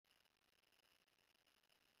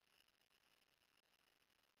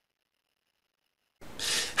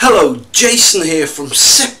Hello, Jason here from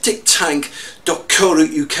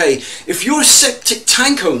septictank.co.uk. If you're a septic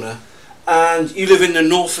tank owner and you live in the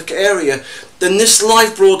Norfolk area, then this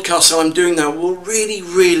live broadcast that I'm doing now will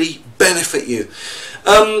really benefit you.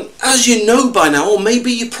 As you know by now, or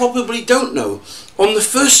maybe you probably don't know, on the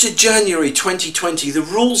 1st of January 2020 the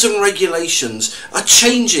rules and regulations are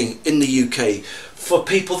changing in the UK for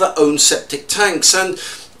people that own septic tanks, and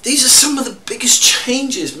these are some of the biggest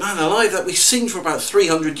changes, man alive, that we've seen for about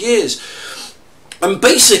 300 years. And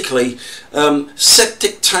basically,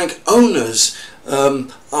 septic tank owners are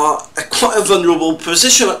at quite a vulnerable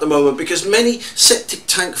position at the moment, because many septic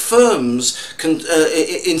tank firms,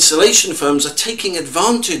 installation firms, are taking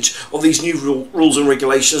advantage of these new rules and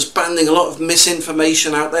regulations, banning a lot of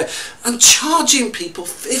misinformation out there and charging people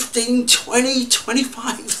 15, 20,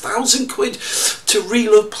 25,000 quid to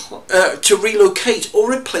relocate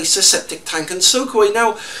or replace a septic tank and soak away.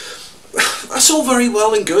 Now, that's all very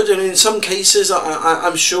well and good, and in some cases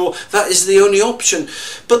I'm sure that is the only option,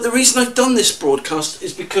 but the reason I've done this broadcast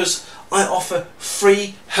is because I offer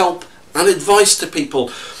free help and advice to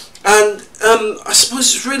people. And I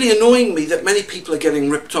suppose it's really annoying me that many people are getting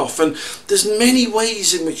ripped off, and there's many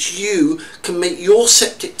ways in which you can make your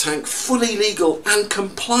septic tank fully legal and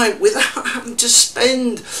compliant without having to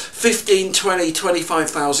spend 15, 20,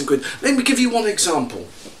 25,000 quid. Let me give you one example.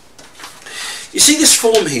 You see this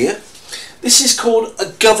form here? This is called a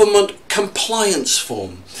government compliance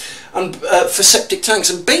form, and for septic tanks,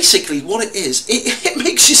 and basically what it is, it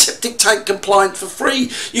makes your septic tank compliant for free.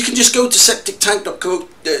 You can just go to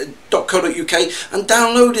septictank.co.uk and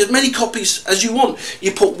download as many copies as you want.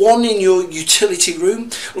 You put one in your utility room,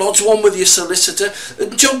 lodge one with your solicitor,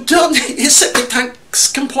 and job done. Your septic tank's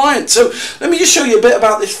compliant. So let me just show you a bit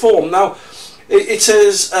about this form. Now, it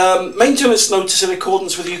says maintenance notice in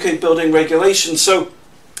accordance with UK building regulations. So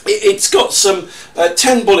it's got some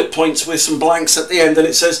 10 bullet points with some blanks at the end, and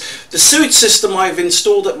it says the sewage system I've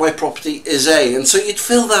installed at my property is A, and so you'd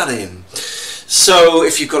fill that in. So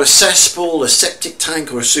if you've got a cesspool, a septic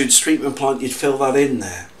tank or a sewage treatment plant, you'd fill that in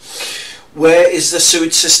there. Where is the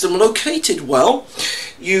sewage system located? Well,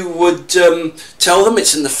 you would tell them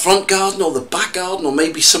it's in the front garden or the back garden or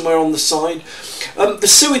maybe somewhere on the side. The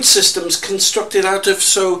sewage system's constructed out of,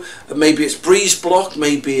 so maybe it's breeze block,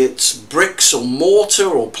 maybe it's bricks or mortar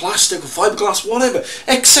or plastic or fiberglass, whatever,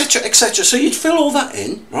 etc, etc. So you'd fill all that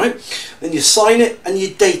in, right? Then you sign it and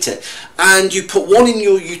you date it, and you put one in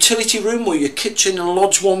your utility room or your kitchen and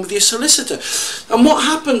lodge one with your solicitor. And what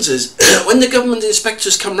happens is when the government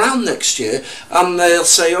inspectors come round next year and they'll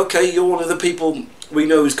say, okay, you're one of the people we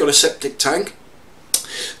know who's got a septic tank.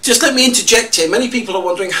 Just let me interject here. Many people are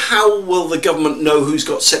wondering, how will the government know who's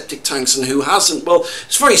got septic tanks and who hasn't? Well,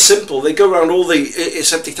 it's very simple. They go around all the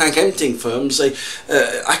septic tank emptying firms, they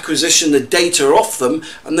acquisition the data off them,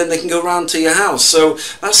 and then they can go round to your house. So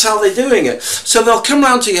that's how they're doing it. So they'll come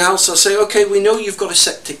round to your house, they'll say, okay, we know you've got a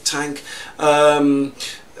septic tank.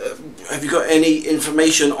 Have you got any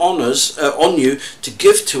information on us, on you, to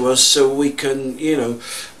give to us so we can, you know,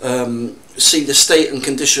 see the state and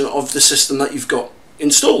condition of the system that you've got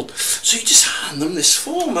installed? So you just hand them this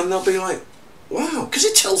form and they'll be like, wow, because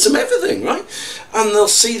it tells them everything, right? And they'll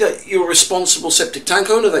see that you're a responsible septic tank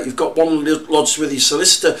owner, that you've got one lodged with your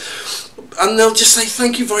solicitor, and they'll just say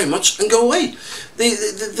thank you very much and go away.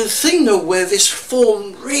 The thing though where this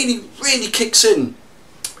form really kicks in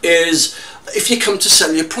is if you come to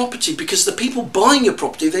sell your property, because the people buying your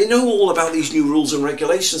property, they know all about these new rules and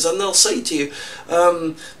regulations, and they'll say to you,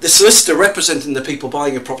 the solicitor representing the people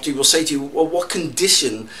buying your property will say to you, well, what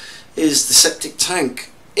condition is the septic tank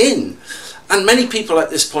in? And many people at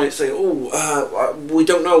this point say, oh, we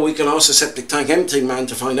don't know, we can ask the septic tank emptying man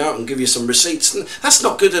to find out and give you some receipts. And that's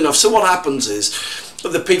not good enough. So what happens is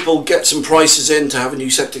the people get some prices in to have a new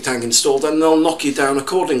septic tank installed, and they'll knock you down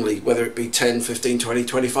accordingly, whether it be 10, 15, 20,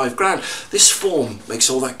 25 grand. This form makes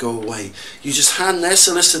all that go away. You just hand their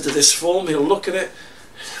solicitor this form, he'll look at it,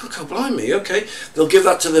 oh, blimey, okay. They'll give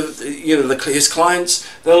that to the, you know, his clients.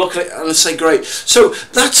 They'll look at it and say, great. So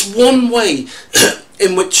that's one way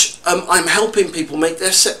in which I'm helping people make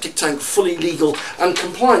their septic tank fully legal and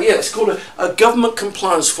compliant. Yeah, it's called a government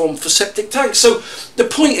compliance form for septic tanks. So the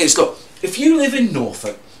point is, look, if you live in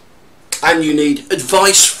Norfolk and you need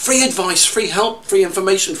advice, free help, free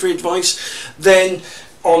information, free advice, then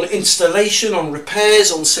on installation, on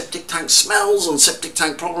repairs, on septic tank smells, on septic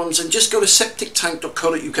tank problems, and just go to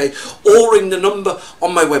septictank.co.uk or ring the number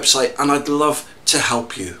on my website, and I'd love to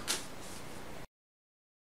help you.